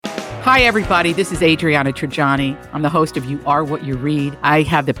Hi, everybody. This is Adriana Trajani. I'm the host of You Are What You Read. I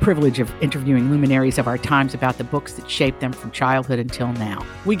have the privilege of interviewing luminaries of our times about the books that shaped them from childhood until now.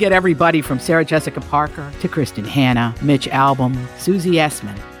 We get everybody from Sarah Jessica Parker to Kristen Hanna, Mitch Albom, Susie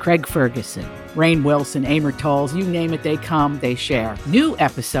Essman, Craig Ferguson, Rainn Wilson, Amor Tolls, you name it, they come, they share. New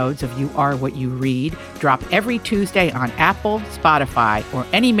episodes of You Are What You Read drop every Tuesday on Apple, Spotify, or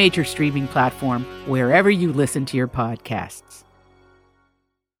any major streaming platform wherever you listen to your podcasts.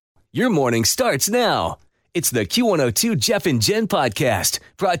 Your morning starts now. It's the Q102 Jeff and Jen podcast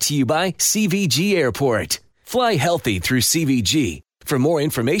brought to you by CVG Airport. Fly healthy through CVG. For more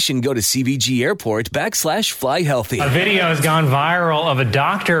information, go to CVG Airport/fly healthy. A video has gone viral of a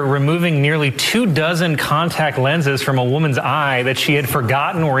doctor removing nearly 24 contact lenses from a woman's eye that she had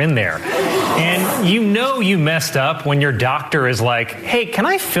forgotten were in there. And you know you messed up when your doctor is like, hey, can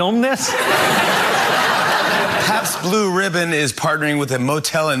I film this? Pabst Blue Ribbon is partnering with a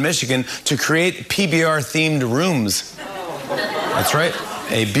motel in Michigan to create PBR-themed rooms. That's right,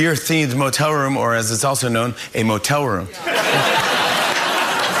 a beer-themed motel room, or as it's also known, a motel room.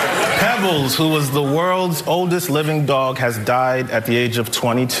 Pebbles, who was the world's oldest living dog, has died at the age of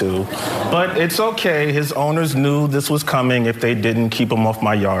 22. But it's okay, his owners knew this was coming if they didn't keep him off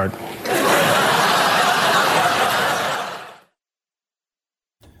my yard.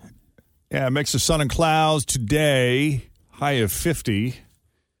 Yeah, mix of sun and clouds today, high of 50.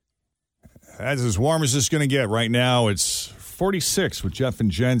 That's as warm as it's going to get. Right now, it's 46 with Jeff and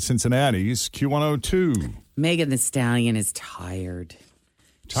Jen, Cincinnati's Q102. Megan Thee Stallion is tired.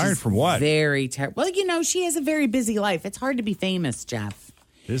 Tired from what? Very tired. Well, you know, she has a very busy life. It's hard to be famous, Jeff.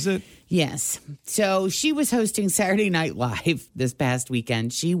 Is it? Yes. So she was hosting Saturday Night Live this past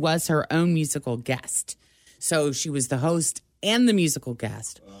weekend. She was her own musical guest. So she was the host and the musical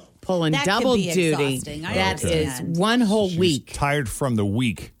guest. Pulling that double can be duty. Exhausting. That is one whole week. Tired from the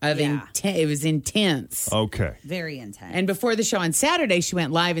week. It was intense. Okay. Very intense. And before the show on Saturday, she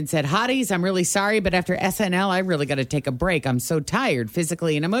went live and said, Hotties, I'm really sorry, but after SNL, I really got to take a break. I'm so tired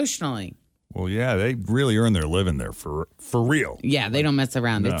physically and emotionally. Well, yeah, they really earn their living there for real. Yeah, they don't mess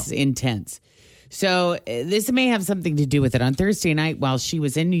around. No. It's intense. So this may have something to do with it. On Thursday night, while she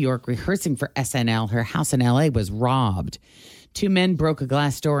was in New York rehearsing for SNL, her house in L.A. was robbed. Two men broke a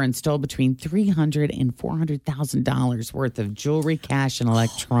glass door and stole between $300,000 and $400,000 worth of jewelry, cash, and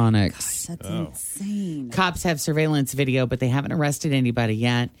electronics. Gosh, that's insane. Cops have surveillance video, but they haven't arrested anybody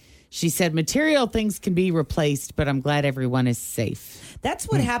yet. She said material things can be replaced, but I'm glad everyone is safe. That's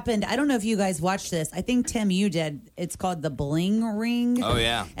what happened. I don't know if you guys watched this. I think, Tim, you did. It's called The Bling Ring. Oh,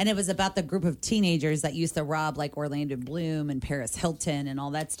 yeah. And it was about the group of teenagers that used to rob like Orlando Bloom and Paris Hilton and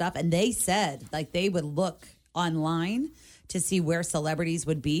all that stuff. And they said like they would look online to see where celebrities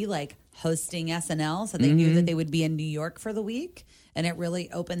would be, like hosting SNL. So they knew that they would be in New York for the week. And it really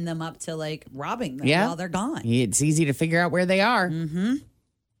opened them up to like robbing them while they're gone. It's easy to figure out where they are. Mm-hmm.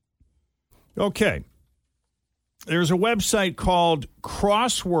 Okay. There's a website called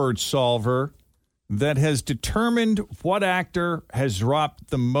Crossword Solver that has determined what actor has dropped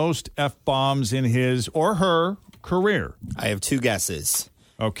the most F-bombs in his or her career. I have two guesses.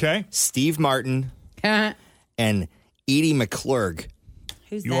 Okay. Steve Martin and Edie McClurg.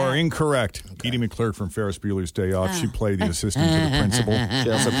 Who's You that? are incorrect. Edie McClurg from Ferris Bueller's Day Off. She played the assistant to the principal. She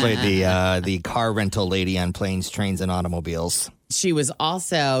also played the car rental lady on Planes, Trains, and Automobiles. She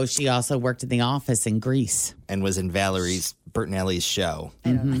also worked in the office in Greece. And was in Valerie Bertinelli's show.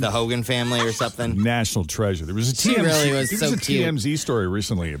 The Hogan Family or something. National treasure. There was a She really was so a cute. TMZ story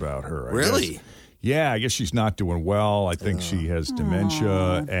recently about her. I Really? guess. Yeah, I guess she's not doing well. I think she has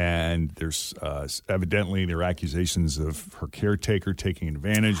dementia, and there's evidently there are accusations of her caretaker taking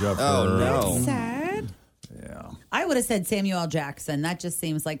advantage of her. Oh, no. Sad. Yeah. I would have said Samuel L. Jackson. That just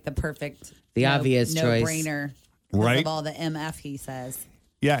seems like the perfect, obvious choice. no-brainer. Right. Of all the MF he says.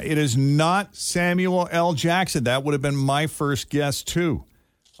 Yeah, it is not Samuel L. Jackson. That would have been my first guess, too.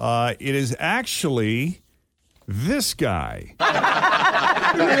 It is actually this guy.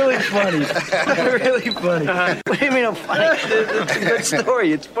 Really funny. Really funny. What do you mean I'm funny? It's a good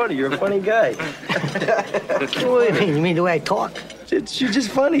story. It's funny. You're a funny guy. What do you mean? You mean the way I talk? You're just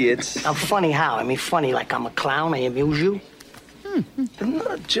funny. I'm funny how? I mean funny like I'm a clown. I amuse you?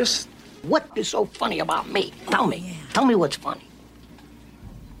 Not just... What is so funny about me? Tell me. Yeah. Tell me what's funny.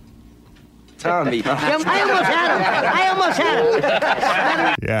 Tommy. I almost had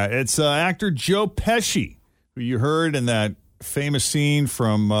him. Yeah, it's actor Joe Pesci, who you heard in that famous scene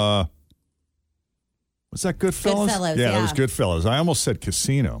from, what's that, Goodfellas? Goodfellas, yeah. yeah. It was Goodfellas. I almost said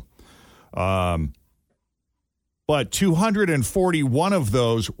Casino. But but 241 of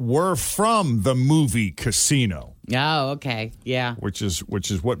those were from the movie Casino. Oh, okay. Yeah. Which is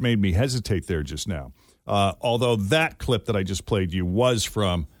what made me hesitate there just now. Although that clip that I just played you was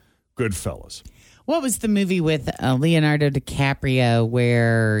from Goodfellas. What was the movie with Leonardo DiCaprio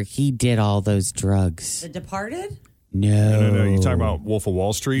where he did all those drugs? The Departed? No. You talking about Wolf of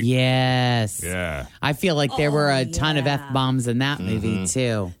Wall Street? Yes. Yeah. I feel like there were a ton of F-bombs in that movie,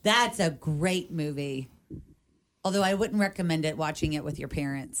 too. That's a great movie. Although I wouldn't recommend watching it with your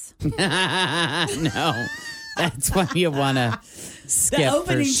parents. No. That's why you want to skip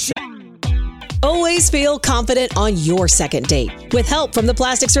for sure. Always feel confident on your second date. With help from the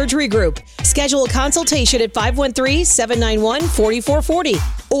Plastic Surgery Group. Schedule a consultation at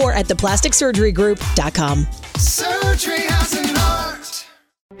 513-791-4440 or at theplasticsurgerygroup.com. Surgery has an art.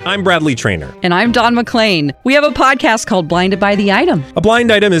 I'm Bradley Trainer. And I'm Don McClain. We have a podcast called Blinded by the Item. A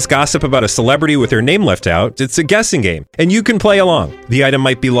blind item is gossip about a celebrity with their name left out. It's a guessing game, and you can play along. The item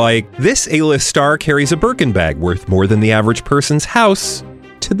might be like, this A-list star carries a Birkin bag worth more than the average person's house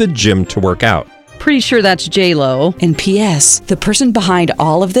to the gym to work out. Pretty sure that's J-Lo. And P.S. the person behind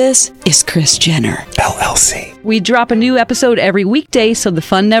all of this is Kris Jenner, LLC. We drop a new episode every weekday so the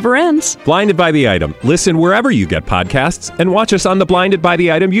fun never ends. Blinded by the Item. Listen wherever you get podcasts and watch us on the Blinded by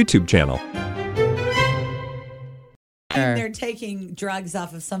the Item YouTube channel. And they're taking drugs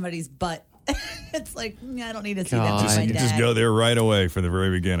off of somebody's butt. It's like, I don't need to see that with my dad. Just go there right away from the very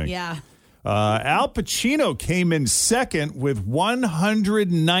beginning. Yeah. Al Pacino came in second with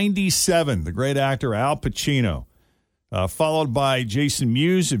 197. The great actor Al Pacino, followed by Jason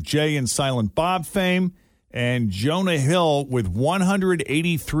Mewes of Jay and Silent Bob fame, and Jonah Hill with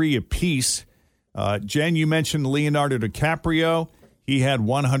 183 apiece. Jen, you mentioned Leonardo DiCaprio. He had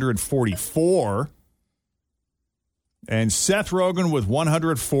 144. And Seth Rogen with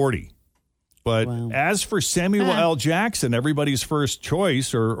 140. But as for Samuel L. Jackson, everybody's first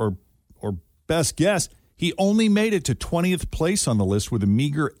choice or best guess, he only made it to 20th place on the list with a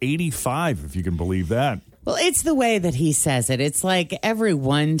meager 85, if you can believe that. Well, it's the way that he says it. It's like every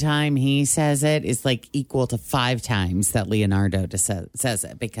one time he says it is like equal to 5 times that Leonardo says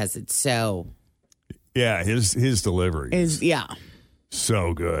it because it's so... Yeah, his delivery is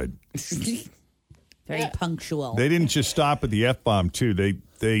so good. Very punctual. They didn't just stop at the F-bomb, too.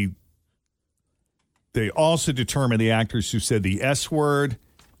 They also determined the actors who said the S word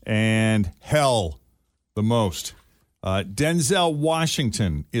and hell the most. Denzel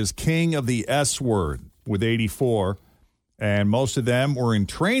Washington is king of the S word with 84, and most of them were in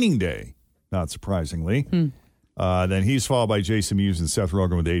Training Day, not surprisingly. Then he's followed by Jason Mewes and Seth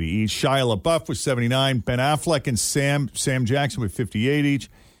Rogen with 80 each. Shia LaBeouf with 79. Ben Affleck and Sam Jackson with 58 each.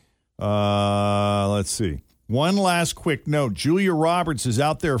 Let's see. One last quick note. Julia Roberts is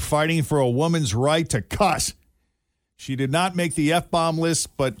out there fighting for a woman's right to cuss. She did not make the F-bomb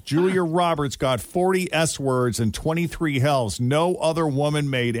list, but Julia Roberts got 40 S words and 23 hells. No other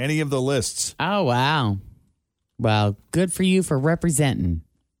woman made any of the lists. Oh, wow. Well, good for you for representing.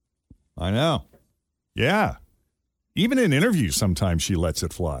 I know. Yeah. Even in interviews, sometimes she lets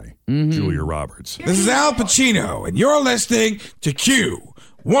it fly. Julia Roberts. This is Al Pacino, and you're listening to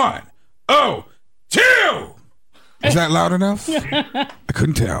Q102. Is that loud enough? I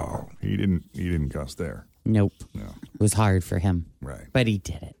couldn't tell. He didn't cuss there. Nope. No. It was hard for him. Right. But he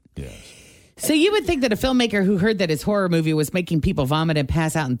did it. Yeah. So you would think that a filmmaker who heard that his horror movie was making people vomit and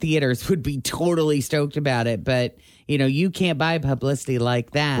pass out in theaters would be totally stoked about it. But, you can't buy publicity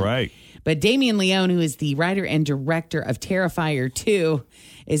like that. Right. But Damien Leone, who is the writer and director of Terrifier 2,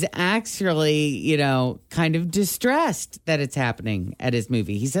 is actually, kind of distressed that it's happening at his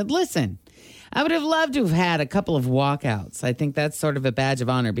movie. He said, listen, I would have loved to have had a couple of walkouts. I think that's sort of a badge of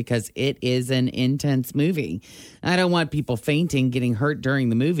honor because it is an intense movie. I don't want people fainting, getting hurt during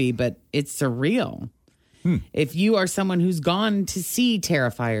the movie, but it's surreal. If you are someone who's gone to see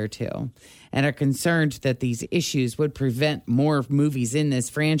Terrifier 2 and are concerned that these issues would prevent more movies in this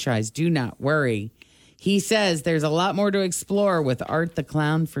franchise, do not worry. He says there's a lot more to explore with Art the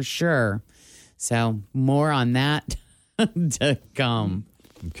Clown for sure. So more on that to come.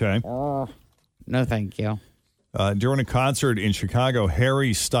 Okay. No, thank you. During a concert in Chicago,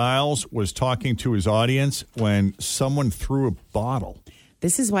 Harry Styles was talking to his audience when someone threw a bottle.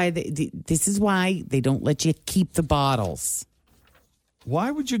 This is why they don't let you keep the bottles.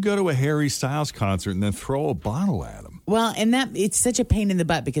 Why would you go to a Harry Styles concert and then throw a bottle at him? Well, and it's such a pain in the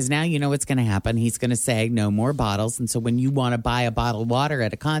butt because now you know what's going to happen. He's going to say no more bottles. And so when you want to buy a bottle of water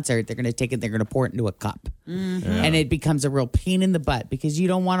at a concert, they're going to take it, they're going to pour it into a cup. Mm-hmm. Yeah. And it becomes a real pain in the butt because you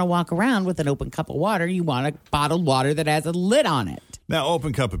don't want to walk around with an open cup of water. You want a bottled water that has a lid on it. Now,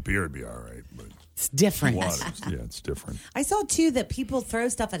 open cup of beer would be all right. But It's different. It's different. I saw, too, that people throw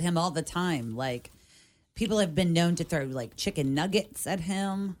stuff at him all the time. Like, people have been known to throw, like, chicken nuggets at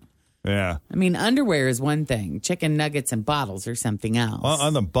him. Yeah. I mean, underwear is one thing. Chicken nuggets and bottles are something else.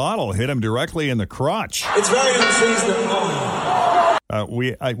 On the bottle, hit him directly in the crotch. It's very unseasonable.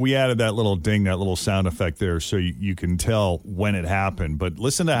 We added that little ding, that little sound effect there so you can tell when it happened. But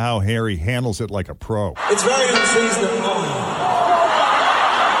listen to how Harry handles it like a pro. It's very unseasonable.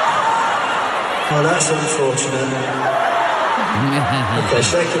 Oh, that's unfortunate. Okay,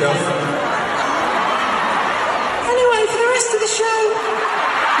 shake it off. Anyway, for the rest of the show.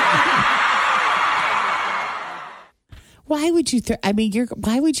 Why would you throw?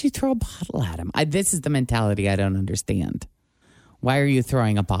 Why would you throw a bottle at him? This is the mentality I don't understand. Why are you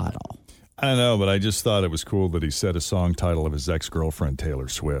throwing a bottle? I don't know, but I just thought it was cool that he said a song title of his ex-girlfriend, Taylor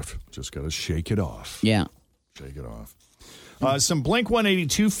Swift. Just got to shake it off. Yeah. Shake it off. Some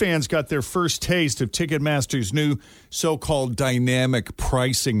Blink-182 fans got their first taste of Ticketmaster's new so-called dynamic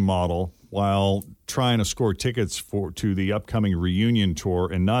pricing model while trying to score tickets to the upcoming reunion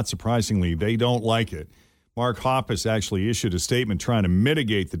tour, and not surprisingly, they don't like it. Mark Hoppus actually issued a statement trying to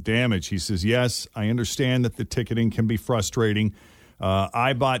mitigate the damage. He says, yes, I understand that the ticketing can be frustrating.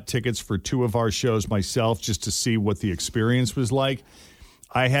 I bought tickets for 2 of our shows myself just to see what the experience was like.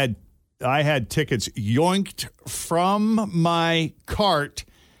 I had tickets yoinked from my cart,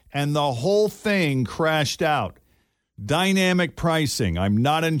 and the whole thing crashed out. Dynamic pricing. I'm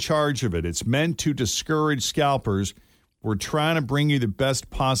not in charge of it. It's meant to discourage scalpers. We're trying to bring you the best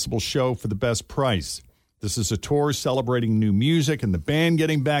possible show for the best price. This is a tour celebrating new music and the band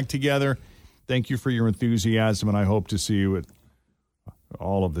getting back together. Thank you for your enthusiasm, and I hope to see you at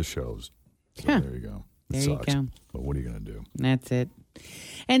all of the shows. So there you go. There you go. But what are you going to do? That's it.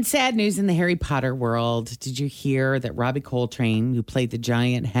 And sad news in the Harry Potter world. Did you hear that Robbie Coltrane, who played the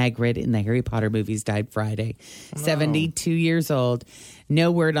giant Hagrid in the Harry Potter movies, died Friday? 72 years old.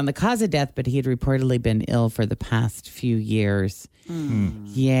 No word on the cause of death, but he had reportedly been ill for the past few years.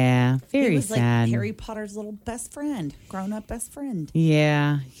 Yeah, very he was sad. Like Harry Potter's little best friend, grown-up best friend.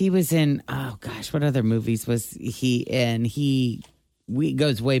 Yeah, he was in, oh gosh, what other movies was he in? He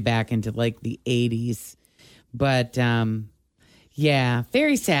goes way back into like the 80s. But yeah,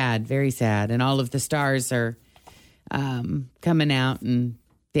 very sad, very sad. And all of the stars are coming out, and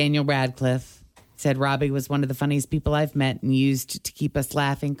Daniel Radcliffe said Robbie was one of the funniest people I've met and used to keep us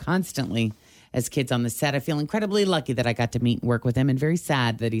laughing constantly as kids on the set. I feel incredibly lucky that I got to meet and work with him, and very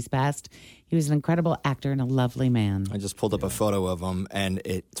sad that he's passed. He was an incredible actor and a lovely man. I just pulled up a photo of him, and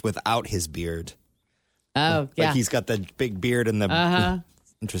it's without his beard. Oh, yeah. Like he's got the big beard and the...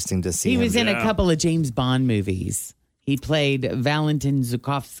 Interesting to see He him. was in a couple of James Bond movies. He played Valentin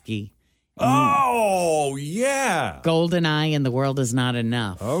Zukovsky. Oh, yeah. GoldenEye and The World Is Not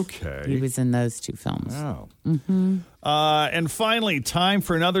Enough. Okay. He was in those 2 films. Oh. Mm-hmm. And finally, time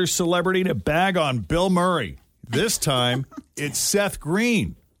for another celebrity to bag on Bill Murray. This time, it's Seth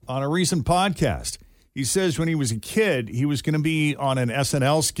Green on a recent podcast. He says when he was a kid, he was going to be on an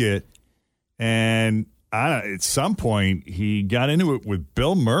SNL skit, and at some point, he got into it with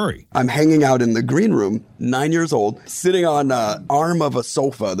Bill Murray. I'm hanging out in the green room, 9 years old, sitting on an arm of a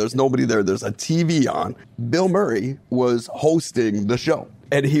sofa. There's nobody there. There's a TV on. Bill Murray was hosting the show.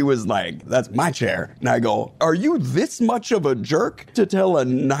 And he was like, that's my chair. And I go, are you this much of a jerk to tell a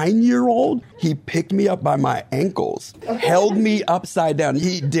 9-year-old? He picked me up by my ankles, held me upside down.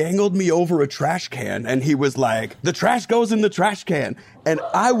 He dangled me over a trash can, and he was like, the trash goes in the trash can. And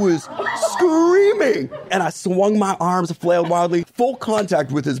I was screaming. And I swung my arms, flailed wildly, full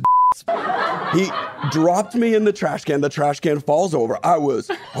contact with his He dropped me in the trash can. The trash can falls over. I was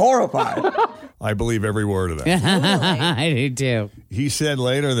horrified. I believe every word of that. I do too. He said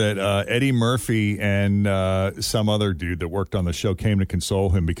later that Eddie Murphy and some other dude that worked on the show came to console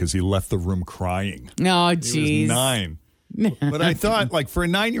him because he left the room crying. Oh, geez. He was 9. But I thought, like, for a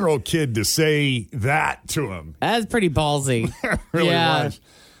 9-year-old kid to say that to him. That's pretty ballsy. It really was.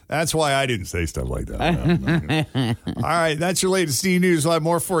 That's why I didn't say stuff like that. All right, that's your latest E! News. We'll have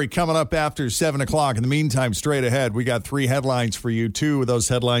more for you coming up after 7 o'clock. In the meantime, straight ahead, we got 3 headlines for you. 2 of those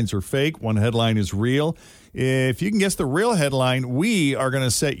headlines are fake. 1 headline is real. If you can guess the real headline, we are going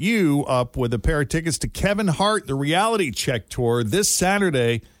to set you up with a pair of tickets to Kevin Hart, the Reality Check Tour, this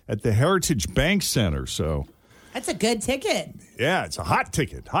Saturday at the Heritage Bank Center. So that's a good ticket. Yeah, it's a hot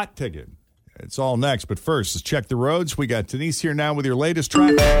ticket. Hot ticket. It's all next, but first, let's check the roads. We got Denise here now with your latest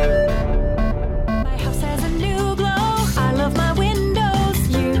traffic. My house has a new glow. I love my windows.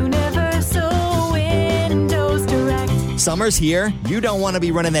 Universal Windows Direct. Summer's here. You don't want to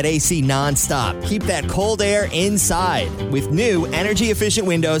be running that AC nonstop. Keep that cold air inside with new energy-efficient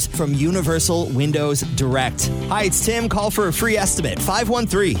windows from Universal Windows Direct. Hi, it's Tim. Call for a free estimate.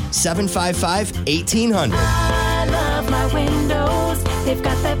 513-755-1800. I love my windows. They've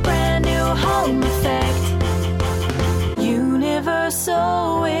got that brand new home effect.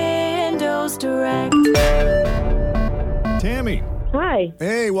 Universal Windows Direct. Tammy. Hi.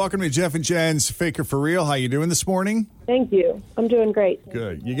 Hey, welcome to Jeff and Jen's Faker for Real. How you doing this morning? Thank you. I'm doing great.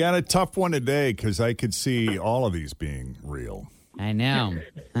 Good. You got a tough one today because I could see all of these being real. I know.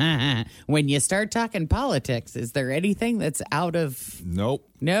 When you start talking politics, is there anything that's out of... Nope.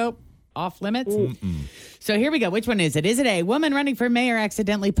 Off limits? So here we go. Which one is it? Is it A, woman running for mayor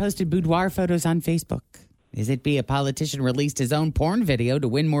accidentally posted boudoir photos on Facebook? Is it B, a politician released his own porn video to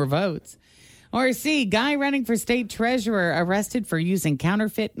win more votes? Or C, guy running for state treasurer arrested for using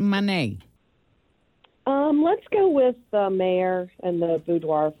counterfeit money? Let's go with the mayor and the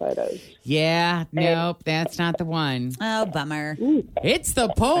boudoir photos. Yeah, nope, that's not the one. Oh, bummer. It's the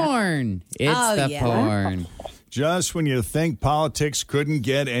porn. It's porn. Just when you think politics couldn't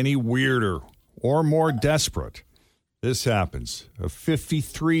get any weirder or more desperate, this happens. A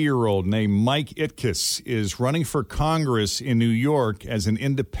 53-year-old named Mike Itkes is running for Congress in New York as an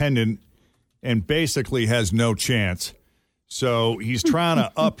independent and basically has no chance. So he's trying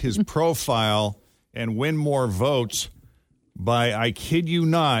to up his profile and win more votes by, I kid you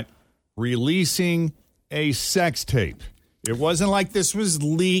not, releasing a sex tape. It wasn't like this was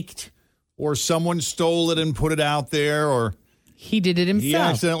leaked or someone stole it and put it out there, or he did it himself. He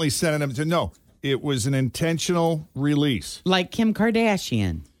accidentally sent it to. No, it was an intentional release. Like Kim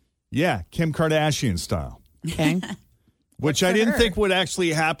Kardashian. Yeah, Kim Kardashian style. Okay. Which I didn't think would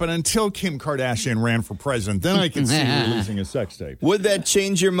actually happen until Kim Kardashian ran for president. Then I could see releasing a sex tape. Would that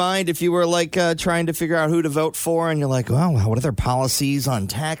change your mind if you were like trying to figure out who to vote for and you're like, well, what are their policies on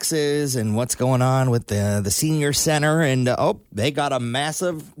taxes and what's going on with the senior center? And they got a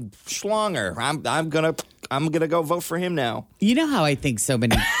massive schlonger. I'm gonna go vote for him now. You know how I think so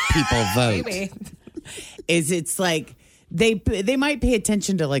many people vote? It's like they might pay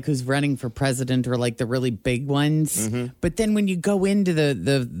attention to like who's running for president or like the really big ones, but then when you go into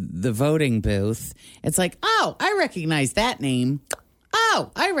the voting booth, it's like, oh, I recognize that name.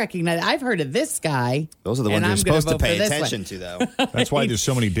 Oh, I recognize. I've heard of this guy. Those are the ones you're supposed to pay attention to, though. That's why there's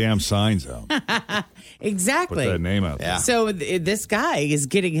so many damn signs out. Exactly. Put that name out there. Yeah. So this guy is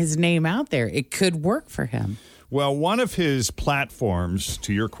getting his name out there. It could work for him. Well, one of his platforms,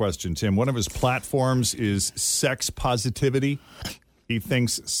 to your question, Tim, one of his platforms is sex positivity. He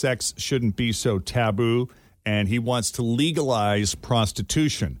thinks sex shouldn't be so taboo, and he wants to legalize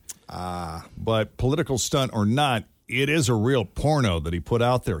prostitution. But political stunt or not, it is a real porno that he put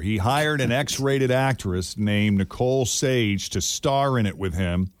out there. He hired an X-rated actress named Nicole Sage to star in it with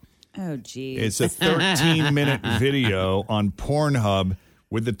him. Oh, geez. It's a 13-minute video on Pornhub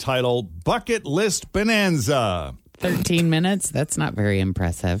with the title Bucket List Bonanza. 13 minutes? That's not very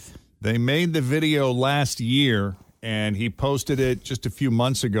impressive. They made the video last year, and he posted it just a few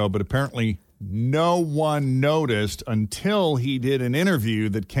months ago, but apparently no one noticed until he did an interview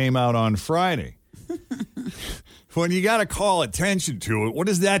that came out on Friday. When you got to call attention to it, what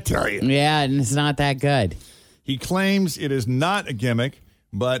does that tell you? Yeah, and it's not that good. He claims it is not a gimmick,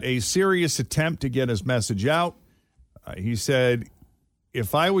 but a serious attempt to get his message out. He said,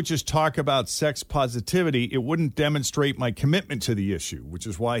 if I would just talk about sex positivity, it wouldn't demonstrate my commitment to the issue, which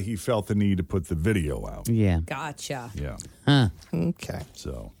is why he felt the need to put the video out. Yeah. Gotcha. Yeah. Huh. Okay.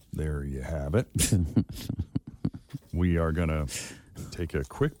 So there you have it. We are going to take a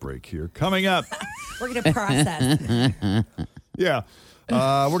quick break here. Coming up. We're going to process. Yeah.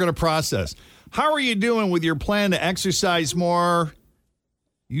 We're going to process. How are you doing with your plan to exercise more,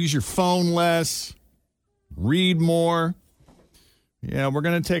 use your phone less, read more? Yeah, we're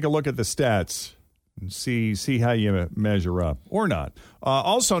going to take a look at the stats and see how you measure up or not.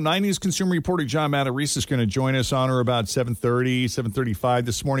 Also, 90s Consumer Reporter John Matarese is going to join us on or about 7:30, 7:35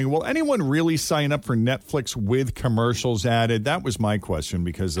 this morning. Will anyone really sign up for Netflix with commercials added? That was my question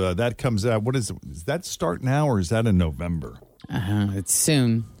because that comes out. What is it? Does that start now or is that in November? It's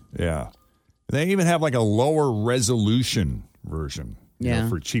soon. Yeah. They even have like a lower resolution version. Yeah.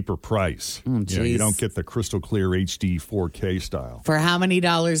 For cheaper price. Oh, you don't get the crystal clear HD 4K style. For how many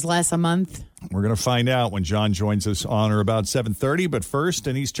dollars less a month? We're going to find out when John joins us on or about 7:30. But first,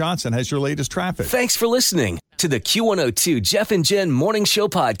 Denise Johnson has your latest traffic. Thanks for listening to the Q102 Jeff and Jen Morning Show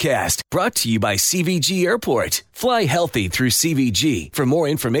podcast, brought to you by CVG Airport. Fly healthy through CVG. For more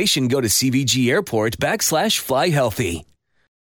information, go to CVG Airport /fly healthy.